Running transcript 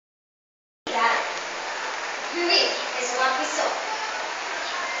Grief is what we sow.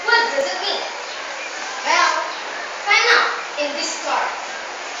 What does it mean? Well, find out in this story.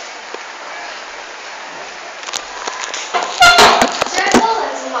 Jovero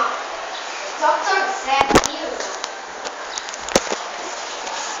went to mom. The doctor said he was dying.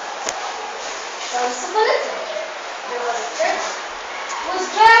 Once upon a time, there was a turtle who was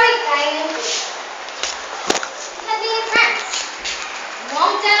very kind and patient. He had many friends.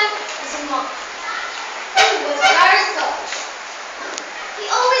 Among them was a monk who was very selfish. He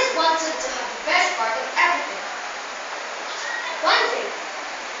always wanted to have the best part of everything. One day,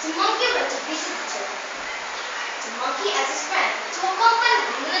 the monkey went to visit the turtle. The monkey asked his friend to accompany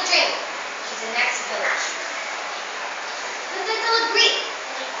him on a journey to the next village. The turtle agreed.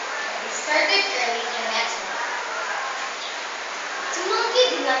 They started early the next morning. The monkey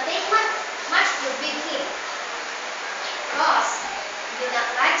did not take much food with him because he did not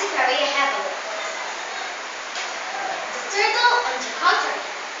like to carry a heavy load. The turtle, on the contrary,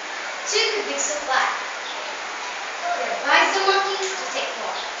 took a big supply. He advised the monkey to take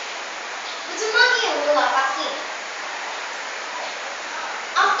more, but the monkey only laughed at him.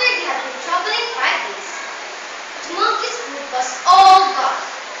 After they had been traveling 5 days, the monkey's food was all gone,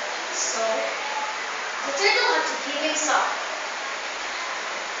 so the turtle had to give him some.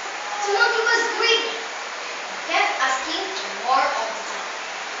 The monkey was greedy and kept asking for more all the time.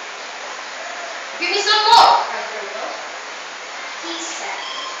 "Give me some more," cried the turtle. He said.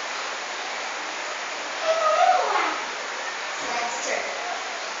 "Wait a little while," said the turtle.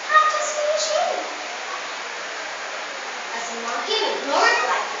 "I've just finished eating." As the monkey made no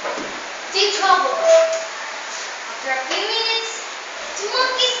reply, they traveled on. After a few minutes, the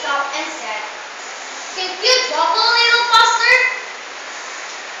monkey stopped and said, "Can't you travel a little faster?"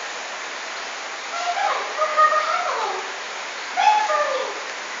 "My God, I have a handle. Wait for me,"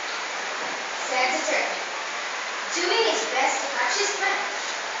 said the turtle, doing his best to catch his friend.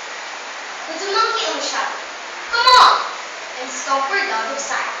 But the monkey only shouted, "Come on!" and scampered out of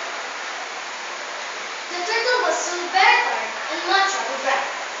sight. The turtle was soon very tired and much out of breath.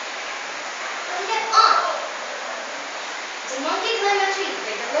 But he kept on. The monkey climbed a tree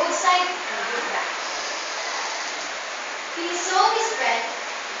by the roadside and looked back. When he saw his friend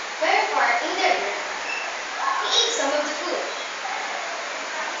very far in the rear, he ate some of the food.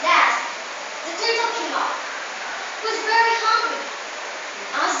 At last, the turtle came up. He was very hungry and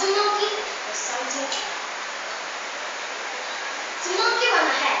asked the monkey for something to eat. The monkey ran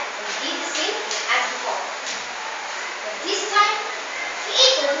ahead and did the same thing as before. But this time, he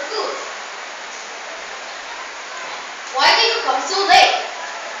ate all the food. "Why did you come so late?"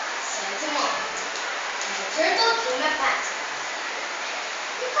 said the monkey. And the turtle came up panting.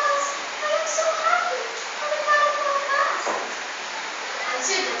 "Because I am so hungry and I gotta go fast,"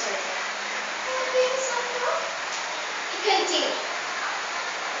 answered the turtle. "Can you give me some food?" He continued.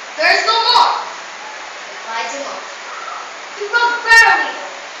 "There's no more," replied the monkey. "You brought very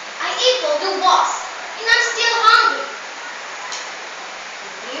little. I ate all there was, and I'm still hungry."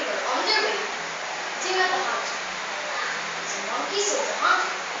 When they were on their way, they met a hunter. The monkey saw the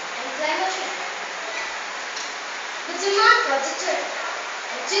hunter and climbed a tree. But the man caught the turtle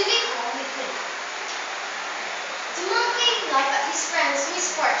and took it home with him. The monkey laughed at his friend's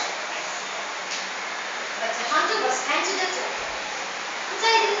misfortune. But the hunter was kind to the turtle. He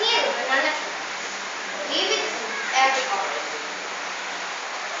tied it near a banana tree and gave it food every hour.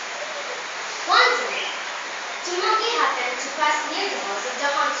 One day, the monkey happened to pass near the house of the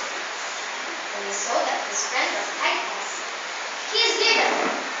hunter. When he saw that his friend was tied fast, he stared at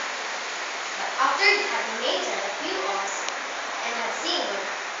him. But after he had made there a few hours and had seen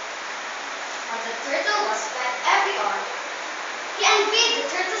how the turtle was fed every hour, he envied the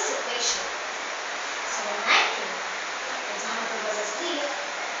turtle's situation. So when night came, and the hunter was asleep,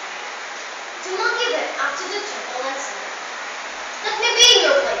 the monkey went up to the turtle and said, "Let me be in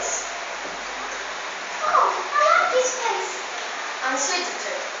your place." "Oh, I like this place," answered the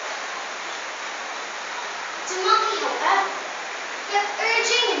turtle. The monkey, however, kept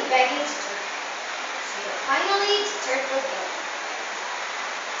urging and begging the turtle, so that finally the turtle gave.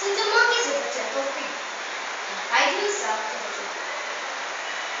 Then the monkey set the turtle free and tied himself to the tree.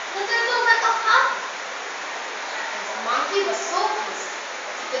 The turtle went off happy, and the monkey was so pleased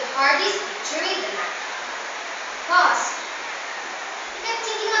that he could hardly sleep during the night, because he kept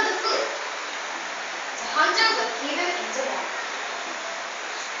thinking of the food the hunter would give him in the morning.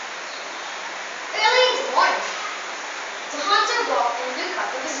 Early in the morning, the hunter woke and looked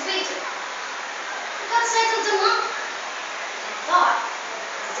out of his window. He caught sight of the monkey and thought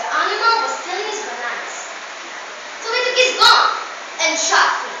that the animal was stealing his bananas. So he took his gun and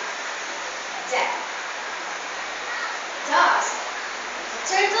shot him dead.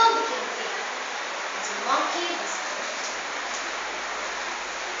 turtle became big, and the monkey was good.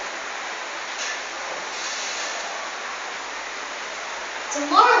 The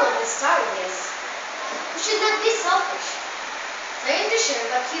moral of the story is, you should not be selfish. Learn to share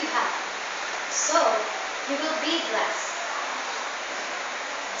what you have, so you will be blessed.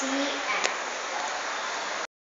 The